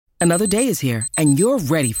Another day is here, and you're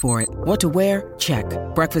ready for it. What to wear? Check.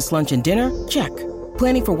 Breakfast, lunch, and dinner? Check.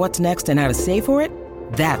 Planning for what's next and how to save for it?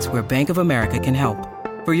 That's where Bank of America can help.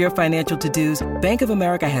 For your financial to-dos, Bank of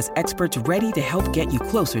America has experts ready to help get you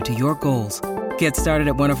closer to your goals. Get started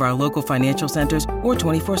at one of our local financial centers or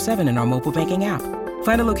 24/7 in our mobile banking app.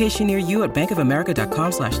 Find a location near you at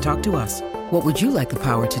bankofamerica.com/talktous. What would you like the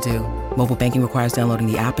power to do? Mobile banking requires downloading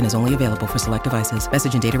the app and is only available for select devices.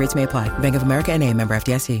 Message and data rates may apply. Bank of America N.A., member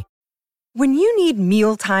FDIC. When you need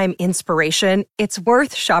mealtime inspiration, it's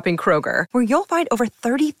worth shopping Kroger, where you'll find over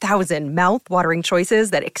 30,000 mouth-watering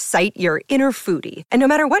choices that excite your inner foodie. And no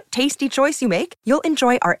matter what tasty choice you make, you'll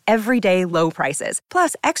enjoy our everyday low prices,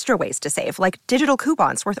 plus extra ways to save, like digital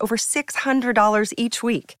coupons worth over $600 each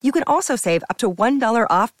week. You can also save up to $1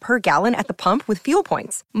 off per gallon at the pump with fuel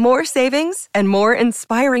points. More savings and more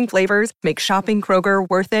inspiring flavors make shopping Kroger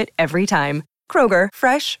worth it every time. Kroger,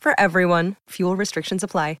 fresh for everyone. Fuel restrictions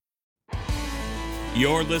apply.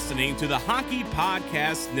 You're listening to the Hockey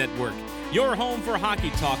Podcast Network, your home for hockey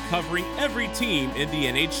talk covering every team in the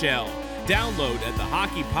NHL. Download at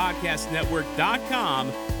thehockeypodcastnetwork.com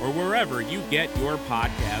or wherever you get your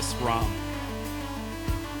podcasts from.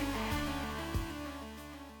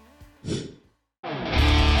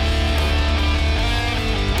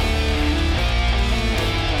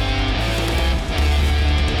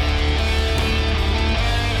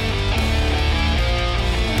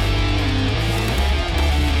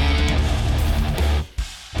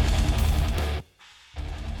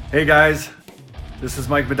 Hey guys, this is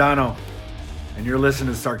Mike Modano, and you're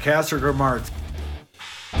listening to Sarcastic Remarks.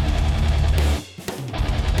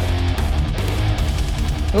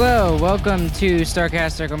 Hello, welcome to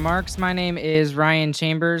Sarcastic Remarks. My name is Ryan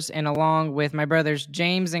Chambers, and along with my brothers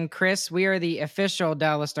James and Chris, we are the official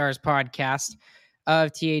Dallas Stars podcast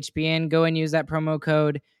of THPN. Go and use that promo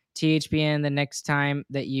code THPN the next time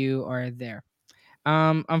that you are there.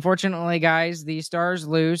 Unfortunately, guys, the Stars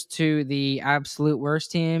lose to the absolute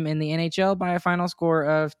worst team in the NHL by a final score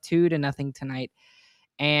of 2-0 tonight.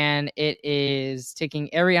 And it is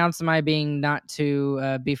taking every ounce of my being not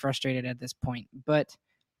to be frustrated at this point. But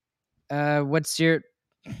what's your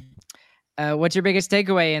biggest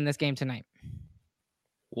takeaway in this game tonight?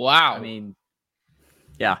 Wow. I mean,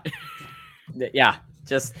 yeah. Yeah.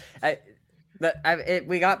 Just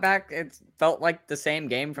we got back. It felt like the same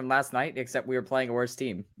game from last night, except we were playing a worse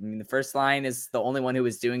team. I mean, the first line is the only one who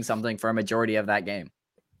was doing something for a majority of that game.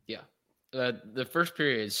 Yeah. The first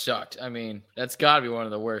period sucked. I mean, that's got to be one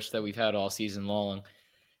of the worst that we've had all season long.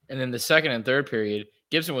 And then the second and third period,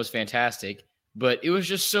 Gibson was fantastic, but it was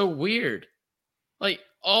just so weird. Like,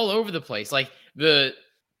 all over the place. Like, the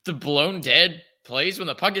blown dead plays when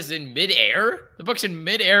the puck is in midair. The puck's in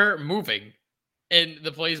midair moving, and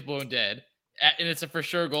the play is blown dead. And it's a for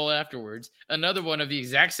sure goal afterwards. Another one of the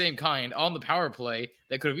exact same kind on the power play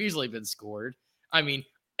that could have easily been scored. I mean,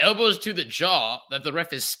 elbows to the jaw that the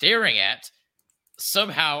ref is staring at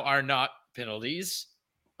somehow are not penalties.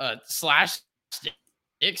 Slash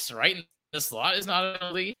sticks right in the slot is not a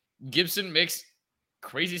penalty. Gibson makes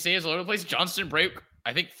crazy saves all over the place. Johnston broke,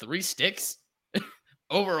 I think, 3 sticks.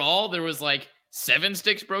 Overall, there was like 7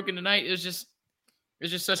 sticks broken tonight. It was just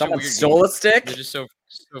such Someone a weird stole game. a stick? It was just so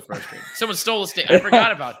frustrating. Someone stole a stick. I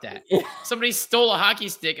forgot about that. Somebody stole a hockey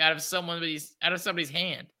stick out of somebody's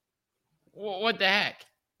hand. What the heck?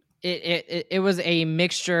 It was a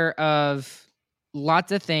mixture of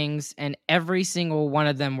lots of things, and every single one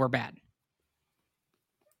of them were bad.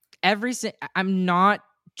 I'm not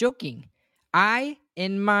joking.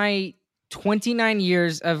 In my 29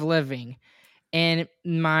 years of living and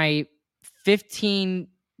my 15,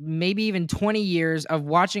 maybe even 20 years of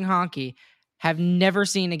watching hockey, have never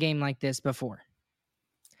seen a game like this before.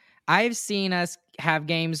 I've seen us have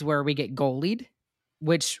games where we get goalied,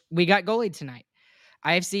 which we got goalied tonight.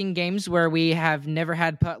 I've seen games where we have never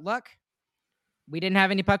had puck luck. We didn't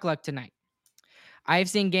have any puck luck tonight.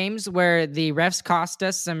 I've seen games where the refs cost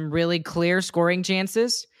us some really clear scoring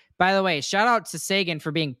chances. By the way, shout out to Sagan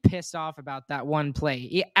for being pissed off about that one play.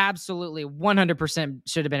 He absolutely 100%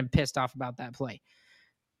 should have been pissed off about that play.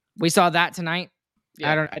 We saw that tonight.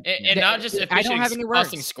 Yeah. Not just officials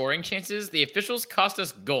costing scoring chances. The officials cost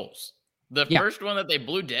us goals. The first one that they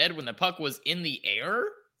blew dead when the puck was in the air,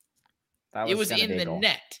 it was in the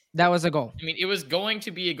net. That was a goal. I mean, it was going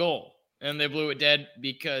to be a goal, and they blew it dead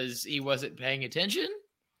because he wasn't paying attention.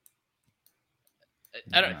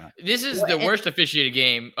 This is the worst officiated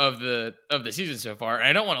game of the season so far, and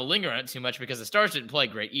I don't want to linger on it too much because the Stars didn't play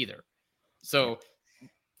great either. So,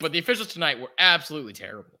 but the officials tonight were absolutely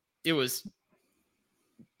terrible. It was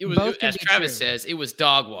as Travis says, it was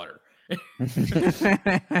dog water.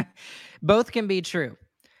 Both can be true.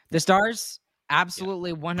 The Stars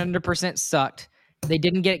absolutely 100% sucked. They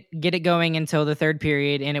didn't get it going until the third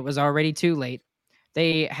period, and it was already too late.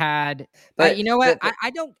 They had, but you know what?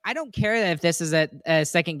 I don't care if this is a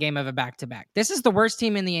second game of a back-to-back. This is the worst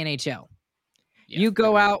team in the NHL. Yeah, you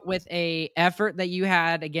go out with a effort that you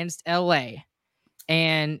had against LA,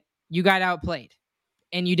 and you got outplayed,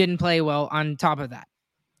 and you didn't play well on top of that.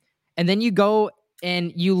 And then you go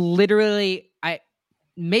and you literally,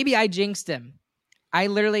 maybe I jinxed him. I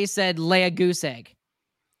literally said lay a goose egg.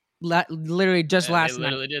 Literally just last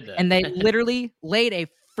night. Did that. And they literally laid a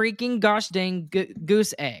freaking gosh dang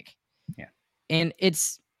goose egg. Yeah. And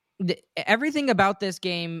everything about this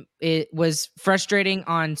game, it was frustrating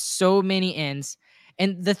on so many ends.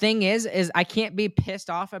 And the thing is I can't be pissed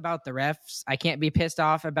off about the refs. I can't be pissed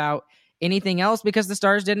off about anything else because the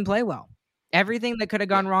Stars didn't play well. Everything that could have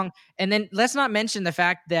gone wrong. And then let's not mention the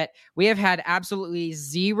fact that we have had absolutely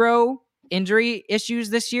zero injury issues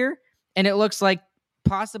this year. And it looks like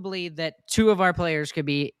possibly that 2 of our players could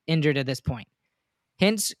be injured at this point.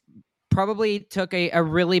 Hintz probably took a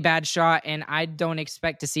really bad shot, and I don't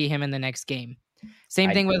expect to see him in the next game.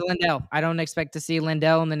 Same thing with Lindell. I don't expect to see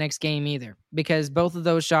Lindell in the next game either, because both of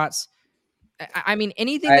those shots, I mean,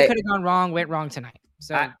 anything that could have gone wrong went wrong tonight.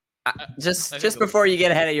 So just before you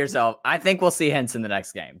get ahead of yourself, I think we'll see Hintz in the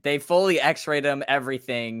next game. They fully x-rayed him,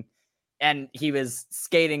 everything, and he was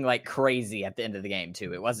skating like crazy at the end of the game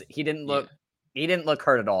too. He didn't look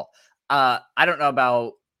hurt at all. I don't know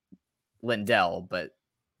about Lindell, but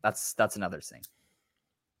that's another thing.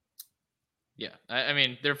 Yeah, I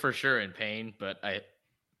mean, they're for sure in pain, but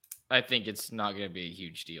I think it's not going to be a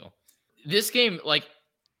huge deal. This game,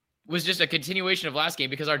 was just a continuation of last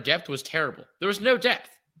game because our depth was terrible. There was no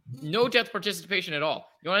depth participation at all.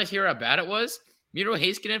 You want to hear how bad it was? Miro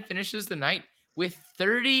Heiskanen finishes the night with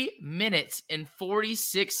 30 minutes and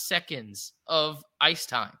 46 seconds of ice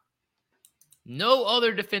time. No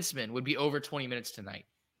other defenseman would be over 20 minutes tonight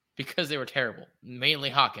because they were terrible.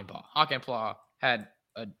 Mainly Hakanpää. Hakanpää had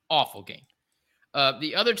an awful game.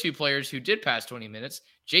 The other 2 players who did pass 20 minutes,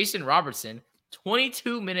 Jason Robertson,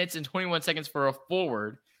 22 minutes and 21 seconds for a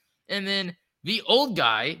forward. And then the old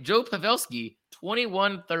guy, Joe Pavelski,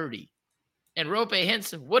 21:30. And Roope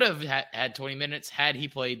Hintz would have had 20 minutes had he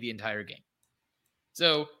played the entire game.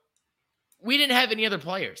 So we didn't have any other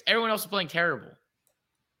players. Everyone else was playing terrible.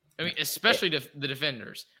 I mean, especially the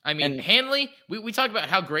defenders. I mean, Hanley, we talked about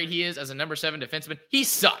how great he is as a number 7 defenseman. He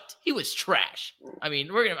sucked. He was trash. I mean,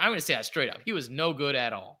 I'm going to say that straight up. He was no good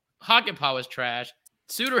at all. Hakanpää was trash.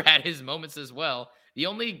 Suter had his moments as well. The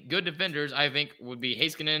only good defenders, I think, would be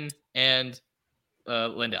Heiskanen and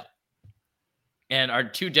Lindell. And our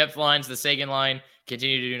 2 depth lines, the Sagan line,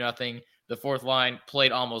 continue to do nothing. The 4th line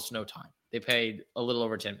played almost no time. They played a little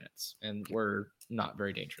over 10 minutes and were not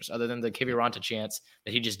very dangerous, other than the Kiviranta chance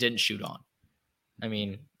that he just didn't shoot on. I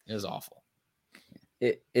mean, it was awful.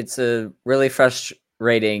 It's a really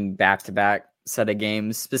frustrating back-to-back set of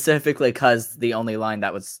games, specifically because the only line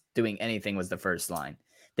that was doing anything was the first line.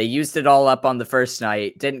 They used it all up on the first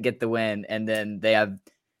night, didn't get the win, and then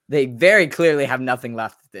they very clearly have nothing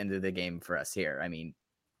left at the end of the game for us here. I mean,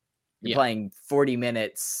 you're playing 40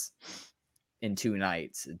 minutes in 2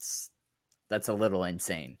 nights. That's a little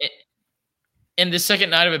insane. And the second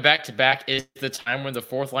night of a back-to-back is the time when the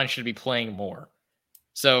 4th line should be playing more.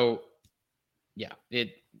 So, yeah,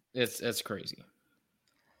 it's crazy.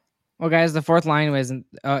 Well, guys, the 4th line wasn't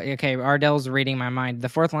okay. Ardell's reading my mind. The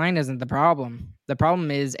 4th line isn't the problem. The problem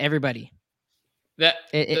is everybody.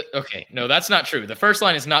 Okay, no, that's not true. The first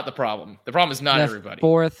line is not the problem. The problem is not everybody. The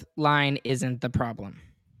 4th line isn't the problem.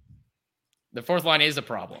 The 4th line is a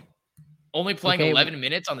problem. Only playing 11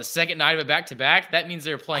 minutes on the second night of a back-to-back, that means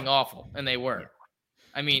they were playing awful, and they were.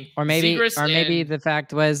 I mean, maybe the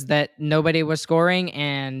fact was that nobody was scoring,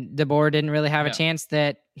 and DeBoer didn't really have a chance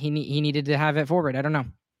that he needed to have it forward. I don't know.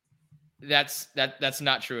 That's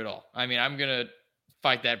not true at all. I mean, I'm gonna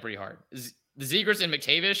fight that pretty hard. The Zegras and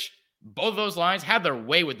McTavish, both of those lines had their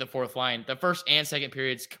way with the 4th line. The first and second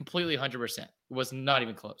periods, completely 100%. It was not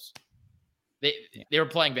even close. They were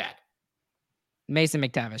playing bad. Mason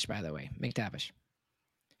McTavish, by the way. McTavish.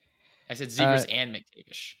 I said Zegras and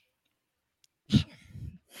McTavish.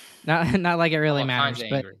 Not like it really matters,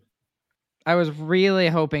 but I was really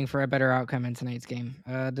hoping for a better outcome in tonight's game.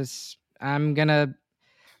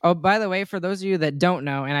 Oh, by the way, for those of you that don't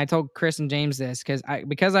know, and I told Chris and James this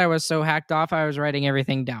because I was so hacked off, I was writing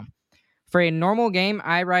everything down. For a normal game,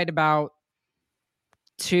 I write about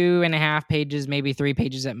 2.5 pages, maybe 3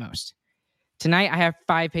 pages at most. Tonight, I have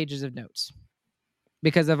 5 pages of notes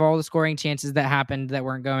because of all the scoring chances that happened that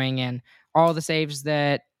weren't going in, all the saves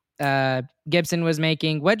that Gibson was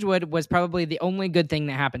making. Wedgwood was probably the only good thing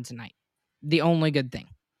that happened tonight. The only good thing.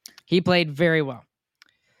 He played very well.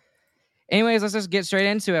 Anyways, let's just get straight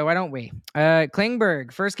into it. Why don't we?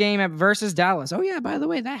 Klingberg, first game versus Dallas. Oh, yeah, by the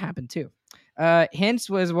way, that happened too. Hintz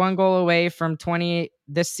was 1 goal away from 20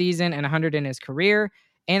 this season and 100 in his career.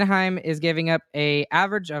 Anaheim is giving up a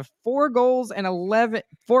average of 4 goals and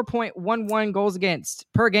 4.11 goals against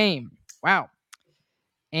per game. Wow.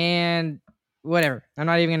 And whatever. I'm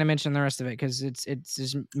not even going to mention the rest of it because it's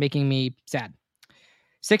just making me sad.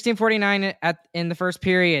 16:49 in the first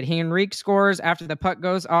period. Henrique scores after the puck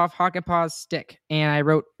goes off Hakanpää's stick. And I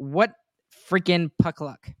wrote, what freaking puck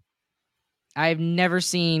luck. I've never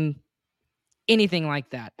seen anything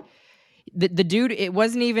like that. The dude, it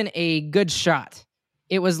wasn't even a good shot.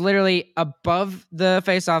 It was literally above the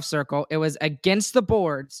face-off circle. It was against the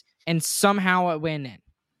boards, and somehow it went in.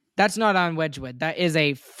 That's not on Wedgwood. That is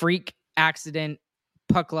a freak accident,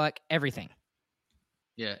 puck luck, everything.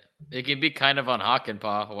 Yeah, it can be kind of on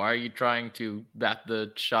Hakanpää. Why are you trying to bat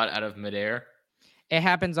the shot out of midair? It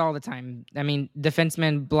happens all the time. I mean,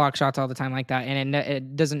 defensemen block shots all the time like that, and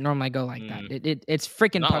it doesn't normally go like that. It's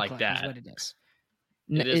freaking puck luck is what it is.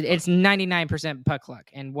 It's 99% puck luck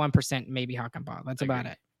and 1% maybe Hakanpää. That's about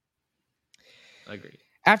it. Agreed.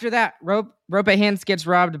 After that, Roope Hintz gets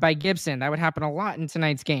robbed by Gibson. That would happen a lot in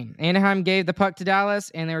tonight's game. Anaheim gave the puck to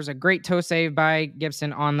Dallas, and there was a great toe save by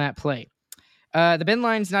Gibson on that play. The bin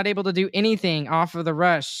line's not able to do anything off of the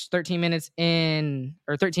rush. 13 minutes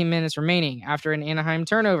remaining after an Anaheim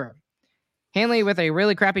turnover. Hanley with a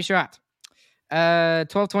really crappy shot.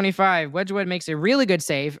 12:25. Wedgwood makes a really good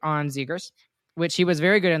save on Zegras, which he was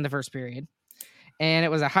very good in the first period. And it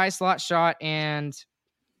was a high slot shot. And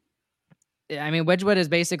I mean, Wedgwood is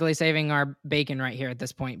basically saving our bacon right here at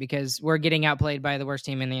this point because we're getting outplayed by the worst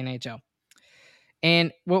team in the NHL.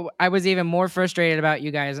 And what I was even more frustrated about,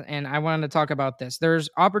 you guys, and I wanted to talk about this. There's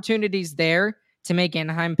opportunities there to make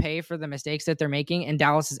Anaheim pay for the mistakes that they're making, and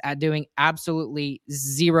Dallas is doing absolutely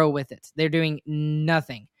zero with it. They're doing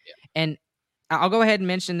nothing. Yeah. And I'll go ahead and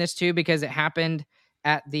mention this too because it happened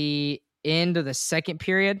at the end of the second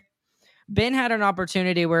period. Ben had an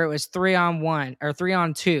opportunity where it was 3-on-1 or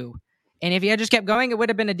 3-on-2. And if he had just kept going, it would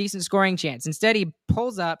have been a decent scoring chance. Instead, he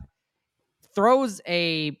pulls up, throws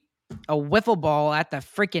a wiffle ball at the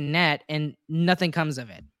freaking net, and nothing comes of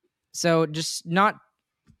it. So just not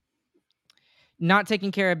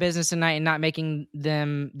taking care of business tonight and not making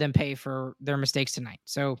them pay for their mistakes tonight.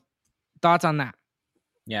 So thoughts on that?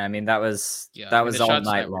 Yeah, I mean, that was all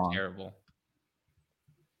night long. Terrible.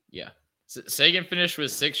 Yeah. Seguin finished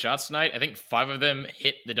with 6 shots tonight. I think 5 of them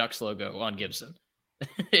hit the Ducks logo on Gibson.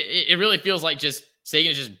 It really feels like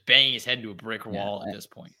Seguin is just banging his head into a brick wall at this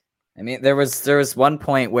point. I mean, there was one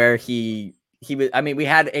point where he was. I mean, we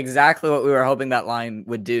had exactly what we were hoping that line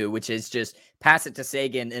would do, which is just pass it to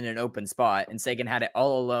Seguin in an open spot, and Seguin had it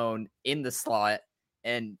all alone in the slot,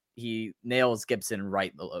 and he nails Gibson right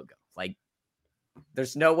in the logo. Like,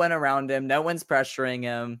 there's no one around him, no one's pressuring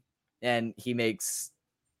him, and he makes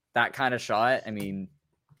that kind of shot. I mean,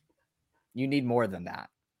 you need more than that.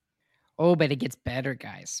 Oh, but it gets better,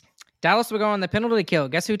 guys. Dallas will go on the penalty kill.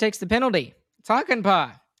 Guess who takes the penalty? It's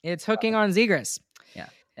Hakanpää. It's hooking on Zegras. Yeah.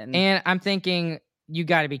 And I'm thinking, you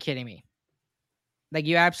got to be kidding me. Like,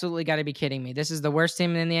 you absolutely got to be kidding me. This is the worst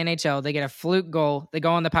team in the NHL. They get a fluke goal. They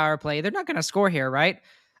go on the power play. They're not going to score here, right?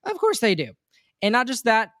 Of course they do. And not just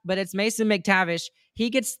that, but it's Mason McTavish. He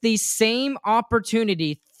gets the same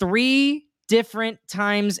opportunity 3 different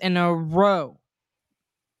times in a row.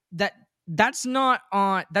 That's not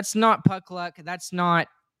puck luck. That's not,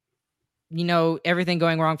 everything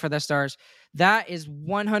going wrong for the Stars. That is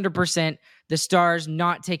 100% the Stars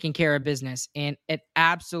not taking care of business. And it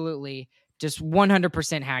absolutely just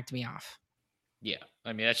 100% hacked me off. Yeah.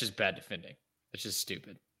 I mean, that's just bad defending. That's just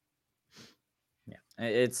stupid. Yeah.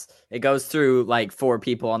 It goes through like 4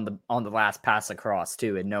 people on the last pass across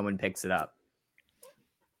too, and no one picks it up.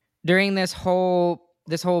 During this whole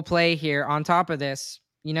play here, on top of this,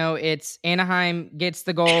 it's Anaheim gets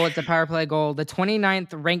the goal. It's a power play goal, the 29th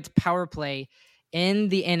ranked power play in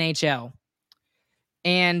the NHL.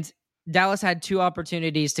 And Dallas had 2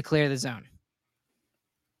 opportunities to clear the zone.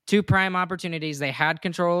 2 prime opportunities. They had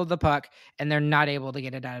control of the puck, and they're not able to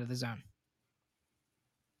get it out of the zone.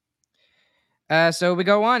 So we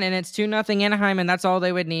go on, and it's 2-0 Anaheim, and that's all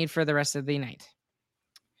they would need for the rest of the night.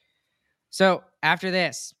 So after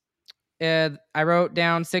this, I wrote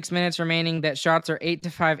down 6 minutes remaining that shots are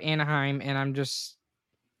 8-5 Anaheim, and I'm just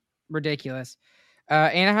ridiculous.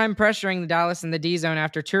 Anaheim pressuring the Dallas in the D zone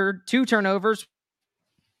after 2 turnovers.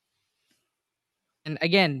 And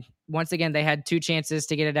once again, they had 2 chances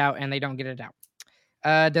to get it out, and they don't get it out.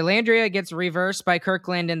 Delandria gets reversed by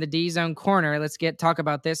Kirkland in the D zone corner. Let's talk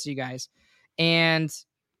about this, you guys. And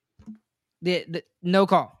the no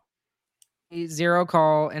call, 0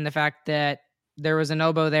 call, and the fact that there was an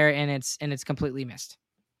elbow there and it's completely missed.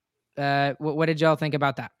 What did y'all think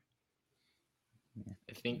about that?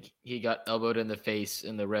 I think he got elbowed in the face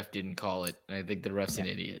and the ref didn't call it. And I think the ref's an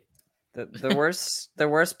idiot. The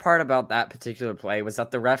worst part about that particular play was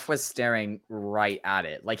that the ref was staring right at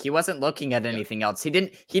it. Like, he wasn't looking at anything else. He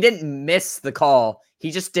didn't miss the call.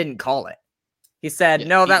 He just didn't call it. He said,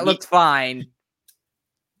 "No, that looked fine.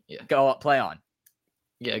 Yeah. Go up, play on."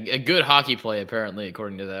 Yeah, a good hockey play, apparently,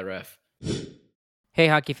 according to that ref. Hey,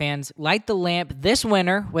 hockey fans, light the lamp this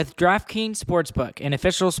winter with DraftKings Sportsbook, an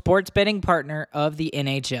official sports betting partner of the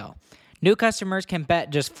NHL. New customers can bet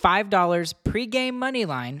just $5 pregame money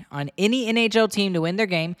line on any NHL team to win their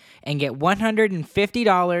game and get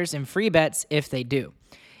 $150 in free bets if they do.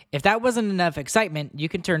 If that wasn't enough excitement, you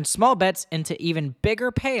can turn small bets into even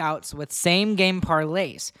bigger payouts with same-game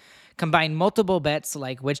parlays. Combine multiple bets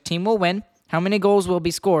like which team will win, how many goals will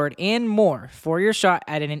be scored, and more for your shot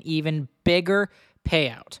at an even bigger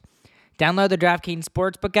payout. Download the DraftKings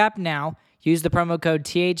Sportsbook app now. Use the promo code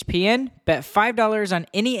THPN, bet $5 on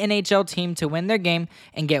any NHL team to win their game,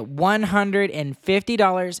 and get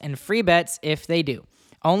 $150 in free bets if they do.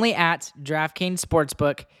 Only at DraftKings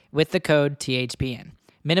Sportsbook with the code THPN.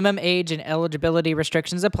 Minimum age and eligibility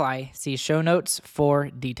restrictions apply. See show notes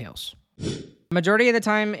for details. Majority of the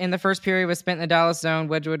time in the first period was spent in the Dallas zone.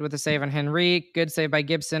 Wedgwood with a save on Henry. Good save by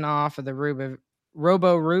Gibson off of the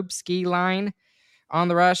Robo-Rubsky line on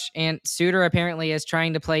the rush. And Suter apparently is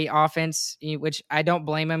trying to play offense, which I don't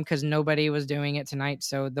blame him because nobody was doing it tonight.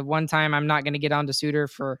 So the one time I'm not going to get on to Suter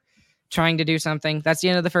for trying to do something. That's the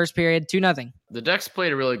end of the first period, 2-0. The Ducks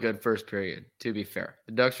played a really good first period, to be fair.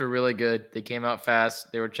 The Ducks were really good. They came out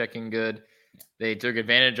fast. They were checking good. They took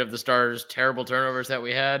advantage of the Stars' terrible turnovers that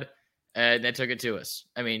we had, and they took it to us.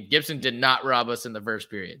 I mean, Gibson did not rob us in the first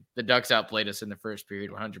period. The Ducks outplayed us in the first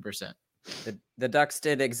period 100%. The Ducks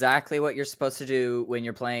did exactly what you're supposed to do when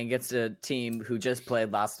you're playing against a team who just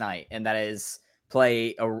played last night, and that is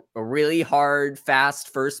play a really hard,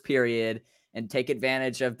 fast first period and take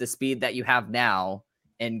advantage of the speed that you have now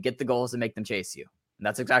and get the goals and make them chase you. And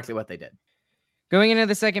that's exactly what they did. Going into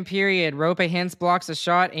the second period, Rope Hintz blocks a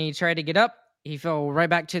shot, and he tried to get up. He fell right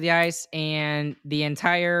back to the ice, and the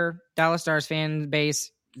entire Dallas Stars fan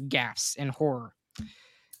base gasps in horror.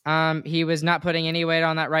 He was not putting any weight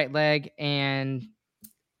on that right leg, and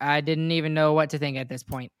I didn't even know what to think at this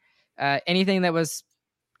point. Anything that was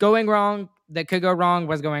going wrong, that could go wrong,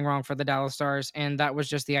 was going wrong for the Dallas Stars, and that was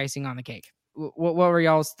just the icing on the cake. What were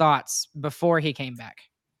y'all's thoughts before he came back?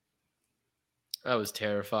 I was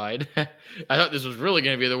terrified. I thought this was really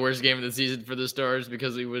going to be the worst game of the season for the Stars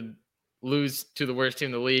because we would lose to the worst team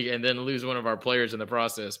in the league and then lose one of our players in the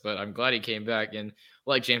process. But I'm glad he came back. And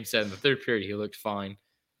like James said, in the third period, he looked fine.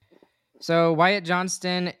 So Wyatt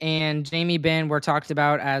Johnston and Jamie Benn were talked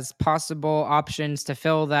about as possible options to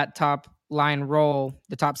fill that top line role,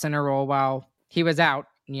 the top center role, while he was out,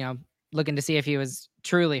 looking to see if he was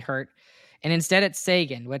truly hurt. And instead it's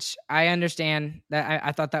Seguin, which I understand that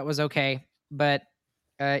I thought that was okay, but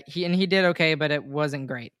he did okay, but it wasn't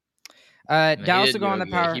great. Dallas will go on the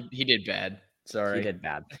power. He did bad. Sorry. He did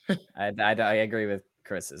bad. I agree with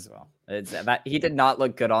Chris as well. He did not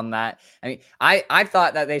look good on that. I mean, I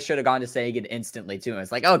thought that they should have gone to Seguin instantly too.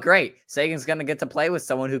 It's like, oh great, Sagan's gonna get to play with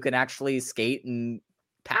someone who can actually skate and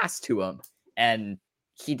pass to him, and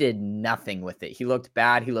he did nothing with it. He looked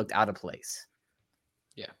bad. He looked out of place.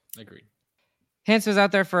 Yeah, agreed. Hintz was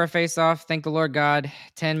out there for a face-off. Thank the Lord God.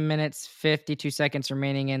 10 minutes, 52 seconds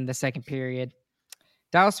remaining in the second period.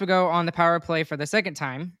 Dallas would go on the power play for the second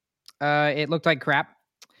time. It looked like crap.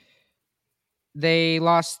 They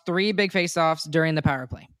lost 3 big face-offs during the power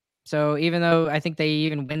play. So even though I think they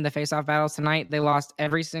even win the face-off battles tonight, they lost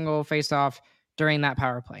every single face-off during that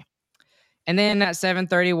power play. And then at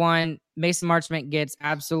 7:31, Mason Marchment gets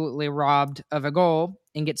absolutely robbed of a goal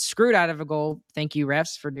and gets screwed out of a goal. Thank you,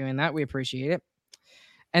 refs, for doing that. We appreciate it.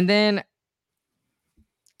 And then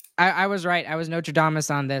I was right. I was Nostradamus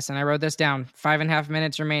on this, and I wrote this down. 5.5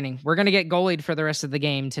 minutes remaining. We're going to get goalied for the rest of the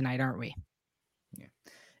game tonight, aren't we? Yeah.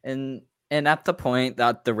 And at the point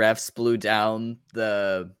that the refs blew down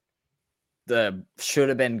the should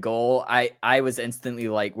have been goal, I was instantly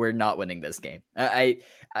like, we're not winning this game. I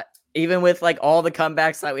even with like all the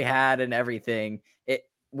comebacks that we had and everything,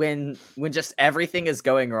 when just everything is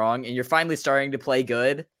going wrong and you're finally starting to play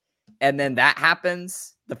good, and then that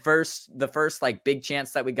happens, the first like big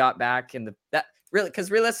chance that we got back, and that really, because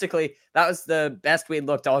realistically that was the best we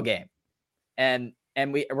looked all game, and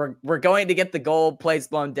and we're going to get the goal. Plays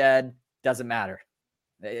blown dead. Doesn't matter.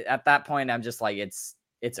 At that point, I'm just like, it's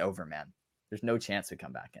over, man. There's no chance we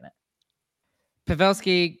come back in it.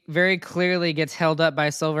 Pavelski very clearly gets held up by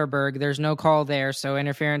Silverberg. There's no call there, so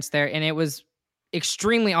interference there. And it was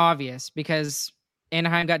extremely obvious because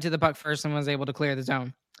Anaheim got to the puck first and was able to clear the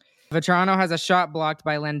zone. Vetrano has a shot blocked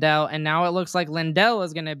by Lindell, and now it looks like Lindell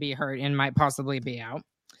is going to be hurt and might possibly be out.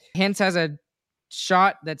 Hintz has a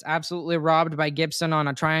shot that's absolutely robbed by Gibson on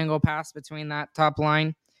a triangle pass between that top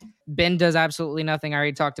line. Ben does absolutely nothing. I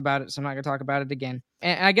already talked about it, so I'm not going to talk about it again.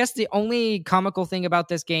 And I guess the only comical thing about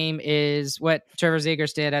this game is what Trevor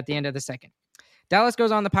Zegras did at the end of the second. Dallas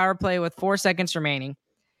goes on the power play with 4 seconds remaining.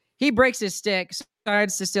 He breaks his stick,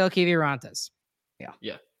 decides to steal Kivirantas.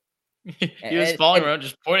 Yeah. He was falling around,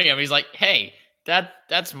 just pointing at him. He's like, hey,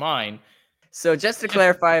 that's mine. So just to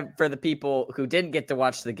clarify for the people who didn't get to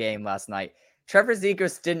watch the game last night, Trevor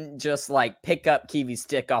Zegras didn't just like pick up Kiwi's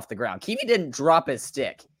stick off the ground. Kiwi didn't drop his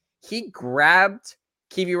stick. He grabbed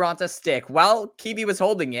Kiviranta's stick while Kiwi was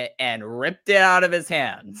holding it and ripped it out of his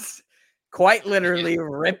hands. Quite literally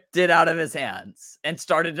ripped it out of his hands and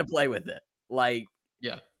started to play with it. Like,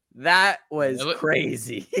 that was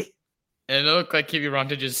crazy. And it looked like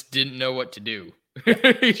Kiviranta just didn't know what to do.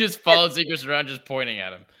 He just followed Zegras around, just pointing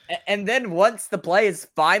at him. And then once the play is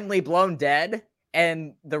finally blown dead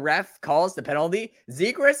and the ref calls the penalty,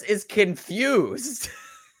 Zegras is confused.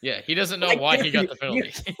 Yeah, he doesn't know why he got the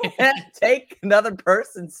penalty. You can't take another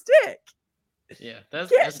person's stick. Yeah,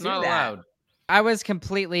 that's not allowed. I was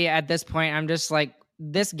completely, at this point, I'm just like,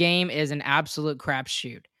 this game is an absolute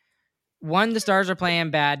crapshoot. 1, the Stars are playing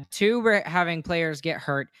bad. 2, we're having players get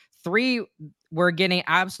hurt. 3, we're getting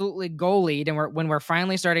absolutely goalied, and when we're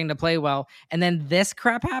finally starting to play well, and then this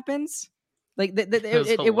crap happens. Like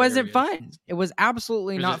it wasn't fun. It was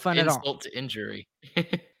absolutely not fun at all. Insult to injury.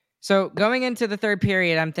 So going into the third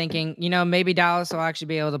period, I'm thinking, maybe Dallas will actually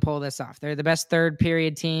be able to pull this off. They're the best third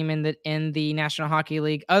period team in the National Hockey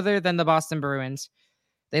League, other than the Boston Bruins.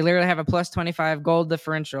 They literally have a plus 25 goal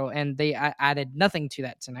differential, and they added nothing to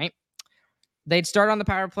that tonight. They'd start on the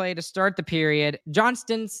power play to start the period.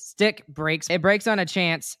 Johnston's stick breaks. It breaks on a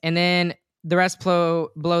chance, and then the rest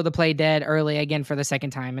blow the play dead early again for the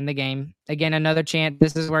second time in the game. Again, another chance.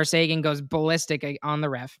 This is where Sagan goes ballistic on the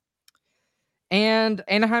ref. And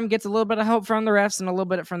Anaheim gets a little bit of help from the refs and a little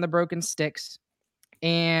bit from the broken sticks.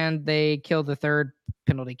 And they kill the third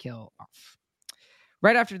penalty kill off.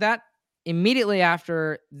 Right after that, immediately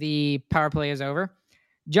after the power play is over,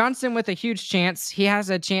 Johnson with a huge chance. He has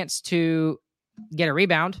a chance to get a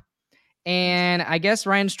rebound. And I guess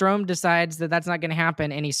Ryan Strome decides that that's not going to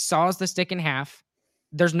happen. And he saws the stick in half.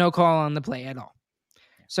 There's no call on the play at all.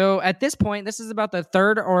 So at this point, this is about the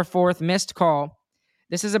third or fourth missed call.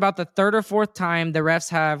 This is about the third or fourth time the refs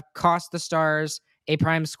have cost the Stars a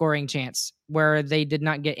prime scoring chance where they did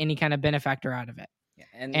not get any kind of benefactor out of it. Yeah,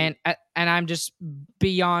 and I'm just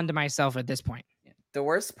beyond myself at this point. The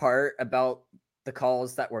worst part about the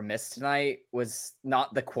calls that were missed tonight was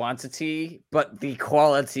not the quantity, but the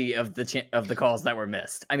quality of the calls that were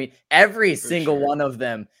missed. I mean, every single one of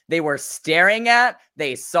them, they were staring at,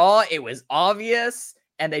 they saw, it was obvious,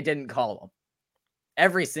 and they didn't call them.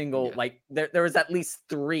 Every single, there was at least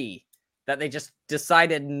 3 that they just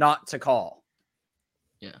decided not to call.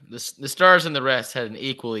 Yeah, the Stars and the rest had an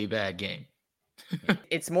equally bad game.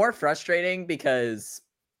 It's more frustrating because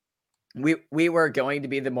we were going to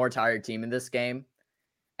be the more tired team in this game.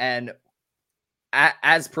 And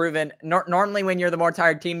as proven, normally when you're the more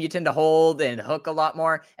tired team, you tend to hold and hook a lot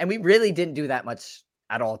more. And we really didn't do that much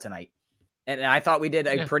at all tonight. And I thought we did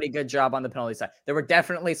a pretty good job on the penalty side. There were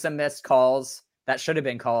definitely some missed calls that should have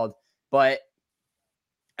been called. But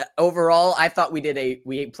overall, I thought we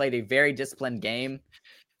played a very disciplined game.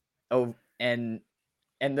 Oh, and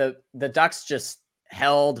the Ducks just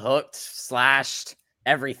held, hooked, slashed,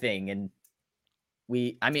 everything. And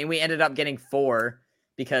we ended up getting 4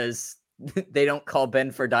 because they don't call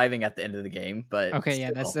Ben for diving at the end of the game. But okay,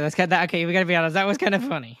 yeah, that's kind of okay. We gotta be honest, that was kind of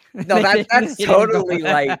funny. No, that's totally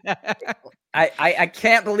like I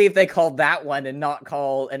can't believe they called that one and not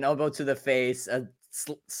call an elbow to the face,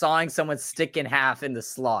 sawing someone's stick in half in the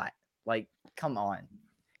slot. Like, come on.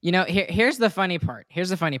 Here's the funny part.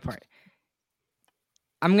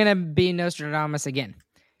 I'm gonna be Nostradamus again.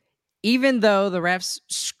 Even though the refs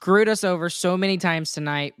screwed us over so many times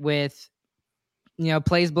tonight with,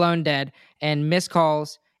 plays blown dead and missed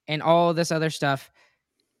calls and all this other stuff,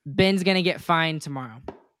 Ben's going to get fined tomorrow.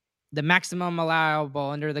 The maximum allowable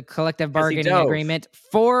under the collective bargaining agreement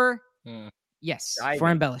for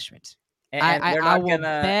embellishment. And I will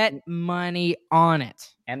bet money on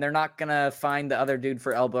it. And they're not gonna find the other dude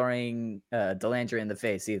for elbowing Delandry in the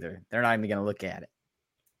face either. They're not even gonna look at it.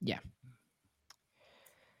 Yeah.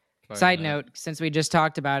 Side note, since we just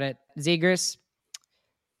talked about it, Zegras.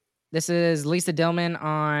 This is Lisa Dillman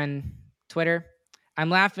on Twitter. I'm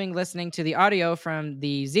laughing listening to the audio from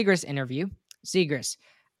the Zegras interview. Zegras,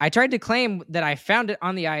 I tried to claim that I found it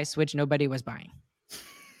on the ice, which nobody was buying.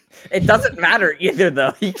 It doesn't matter either,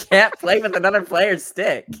 though. You can't play with another player's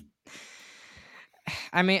stick.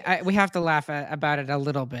 I mean, we have to laugh about it a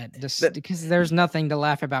little bit, just because there's nothing to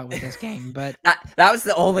laugh about with this game. But that was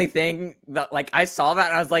the only thing that, like, I saw that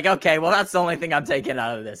and I was like, okay, well, that's the only thing I'm taking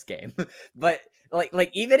out of this game. But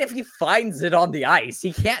like even if he finds it on the ice,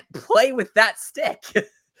 he can't play with that stick.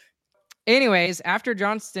 Anyways, after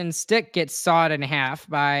Johnston's stick gets sawed in half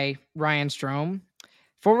by Ryan Strome,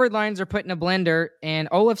 forward lines are put in a blender, and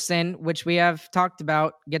Olofsson, which we have talked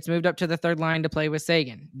about, gets moved up to the third line to play with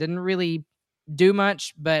Sagan. Didn't really do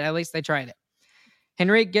much, but at least they tried it.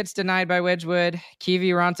 Henrique gets denied by Wedgwood.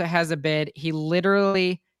 Kiviranta has a bid. He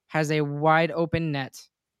literally has a wide open net,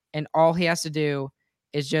 and all he has to do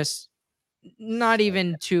is just not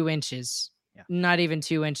even 2 inches. Yeah. Not even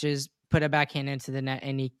 2 inches. Put a backhand into the net,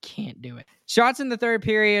 and he can't do it. Shots in the third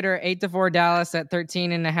period are 8-4 Dallas at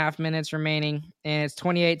 13 and a half minutes remaining, and it's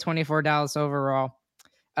 28-24 Dallas overall.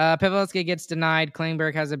 Pavelski gets denied.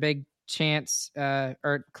 Klingberg has a big chance.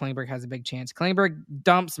 Klingberg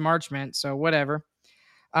dumps Marchment, so whatever.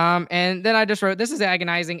 And then I just wrote, this is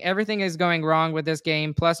agonizing. Everything is going wrong with this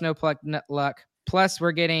game, plus no luck, plus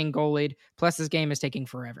we're getting goalied, plus this game is taking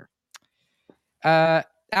forever.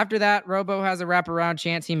 After that, Robo has a wraparound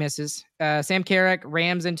chance. He misses. Sam Carrick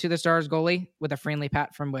rams into the Stars goalie with a friendly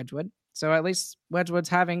pat from Wedgwood. So at least Wedgwood's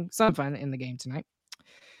having some fun in the game tonight.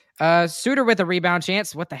 Suter with a rebound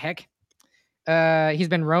chance. What the heck? He's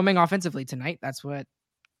been roaming offensively tonight. That's what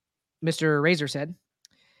Mr. Razor said.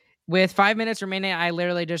 With 5 minutes remaining, I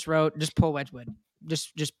literally just wrote, just pull Wedgwood.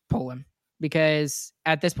 Just pull him. Because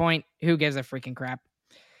at this point, who gives a freaking crap?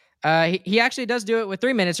 He actually does do it with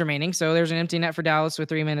 3 minutes remaining. So there's an empty net for Dallas with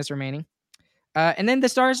 3 minutes remaining. And then the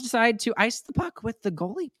Stars decide to ice the puck with the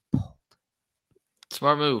goalie pulled.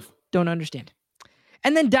 Smart move. Don't understand.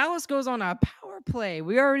 And then Dallas goes on a power play.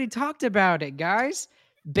 We already talked about it, guys.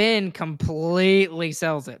 Ben completely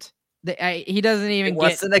sells it. He doesn't even get...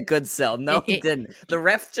 It wasn't a good sell. No, he didn't. The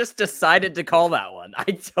ref just decided to call that one.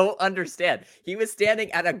 I don't understand. He was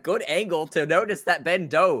standing at a good angle to notice that Ben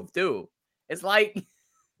dove, too. It's like...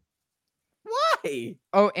 Why?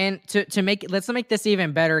 Oh, and to make let's make this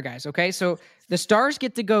even better, guys. Okay, so the Stars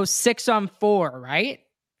get to go 6-on-4, right?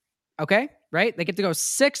 Okay, right? They get to go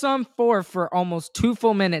 6-on-4 for almost 2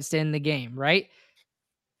 full minutes to end the game, right?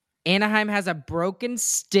 Anaheim has a broken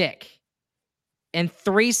stick, and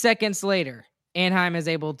 3 seconds later, Anaheim is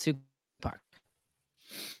able to puck.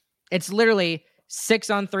 It's literally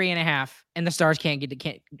 6-on-3.5, and the Stars can't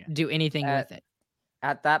do anything with it.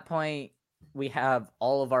 At that point, we have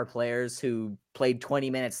all of our players who played 20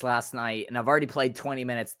 minutes last night and I've already played 20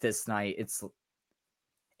 minutes this night. It's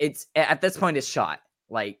at this point it's shot.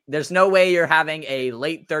 Like there's no way you're having a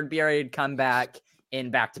late third period comeback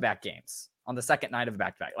in back-to-back games on the second night of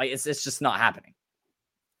back-to-back. Like it's just not happening.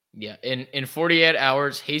 Yeah. In 48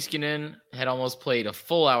 hours, Heiskanen had almost played a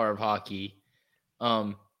full hour of hockey.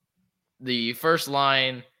 The first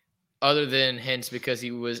line, other than Hintz, because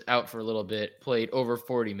he was out for a little bit, played over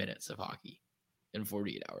 40 minutes of hockey in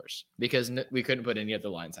 48 hours because we couldn't put any other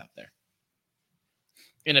lines out there.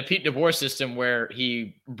 In a Pete DeBoer system where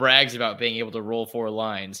he brags about being able to roll 4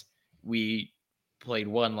 lines, we played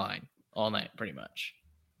 1 line all night pretty much.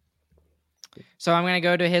 So I'm going to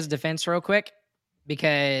go to his defense real quick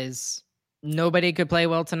because nobody could play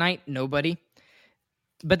well tonight. Nobody.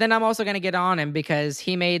 But then I'm also going to get on him because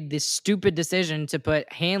he made this stupid decision to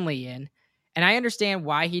put Hanley in. And I understand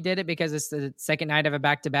why he did it because it's the second night of a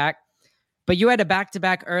back-to-back. But you had a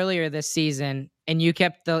back-to-back earlier this season, and you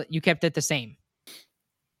kept it the same.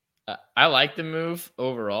 I like the move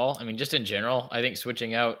overall. I mean, just in general, I think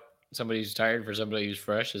switching out somebody who's tired for somebody who's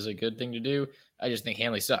fresh is a good thing to do. I just think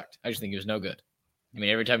Hanley sucked. I just think he was no good. I mean,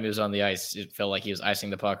 every time he was on the ice, it felt like he was icing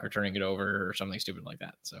the puck or turning it over or something stupid like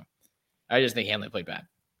that. So I just think Hanley played bad.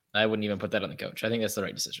 I wouldn't even put that on the coach. I think that's the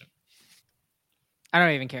right decision. I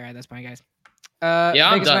don't even care at this point, guys. Yeah,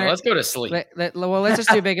 I'm done. Let's go to sleep. Let's just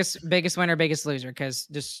do biggest winner, biggest loser, because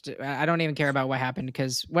I don't even care about what happened,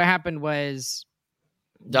 because what happened was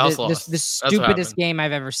the stupidest game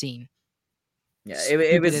I've ever seen. Yeah,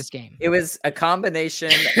 it was a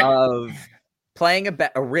combination of playing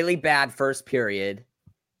a really bad first period,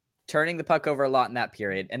 turning the puck over a lot in that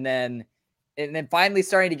period, and then and then finally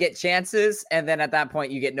starting to get chances. And then at that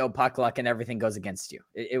point, you get no puck luck and everything goes against you.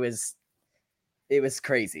 It was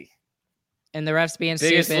crazy. And the refs being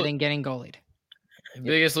stupid and getting goalied.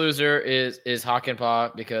 Biggest loser is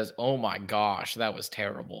Hakanpää because, oh my gosh, that was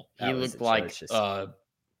terrible. He looked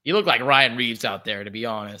like Ryan Reeves out there, to be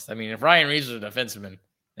honest. I mean, if Ryan Reeves was a defenseman,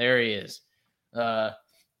 there he is.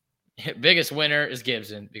 Biggest winner is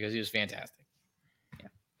Gibson because he was fantastic.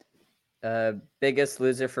 Yeah. Biggest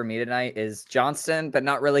loser for me tonight is Johnston, but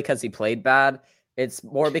not really because he played bad. It's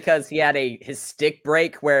more because he had his stick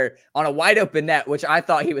break where on a wide open net, which I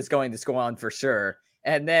thought he was going to score on for sure.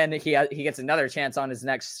 And then he gets another chance on his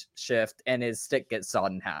next shift, and his stick gets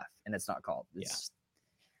sawed in half, and it's not called.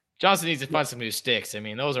 Johnson needs to find some new sticks. I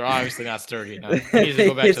mean, those are obviously not sturdy enough. He needs to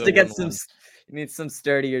go back to the get some. He needs some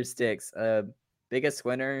sturdier sticks. Biggest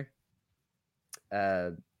winner,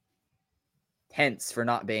 Hence for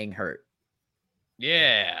not being hurt.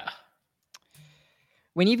 Yeah.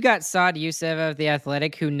 When you've got Saad Youssef of The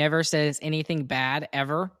Athletic, who never says anything bad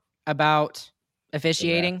ever about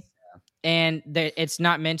officiating, and it's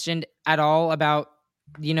not mentioned at all about,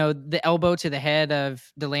 the elbow to the head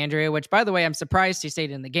of Dellandrea, which, by the way, I'm surprised he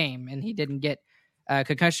stayed in the game and he didn't get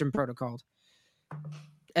concussion protocoled.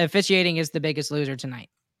 Officiating is the biggest loser tonight.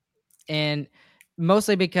 And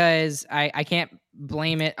mostly because I can't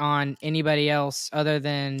blame it on anybody else other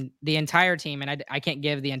than the entire team. And I can't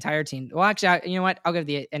give the entire team. Well, actually, you know what? I'll give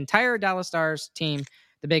the entire Dallas Stars team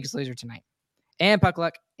the biggest loser tonight. And puck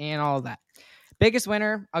luck and all of that. Biggest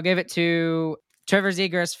winner, I'll give it to Trevor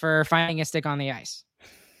Zegras for finding a stick on the ice.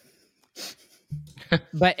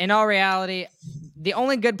 But in all reality, the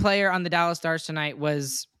only good player on the Dallas Stars tonight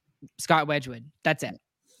was Scott Wedgwood. That's it.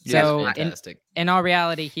 Yeah, so fantastic. In all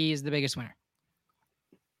reality, he's the biggest winner.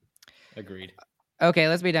 Agreed. Okay,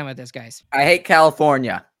 let's be done with this, guys. I hate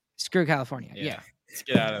California. Screw California. Yeah. Let's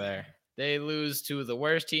get out of there. They lose to the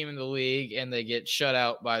worst team in the league, and they get shut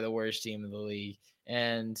out by the worst team in the league.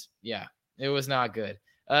 And, yeah, it was not good.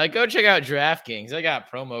 Go check out DraftKings. They got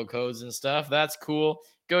promo codes and stuff. That's cool.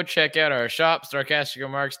 Go check out our shop,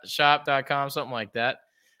 sarcasticremarksshop.com, something like that.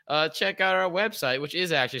 Check out our website, which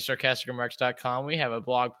is actually sarcasticremarks.com. We have a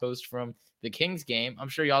blog post from the Kings game. I'm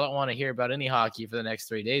sure y'all don't want to hear about any hockey for the next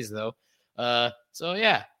 3 days, though. So,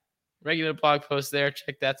 yeah, regular blog post there.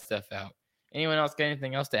 Check that stuff out. Anyone else got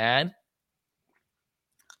anything else to add?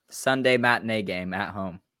 Sunday matinee game at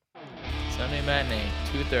home. Sunday matinee,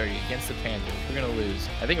 2:30 against the Panthers. We're going to lose.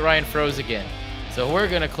 I think Ryan froze again. So we're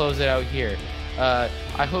going to close it out here.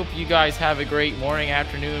 I hope you guys have a great morning,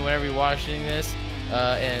 afternoon, whenever you're watching this.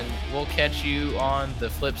 And we'll catch you on the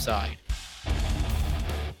flip side.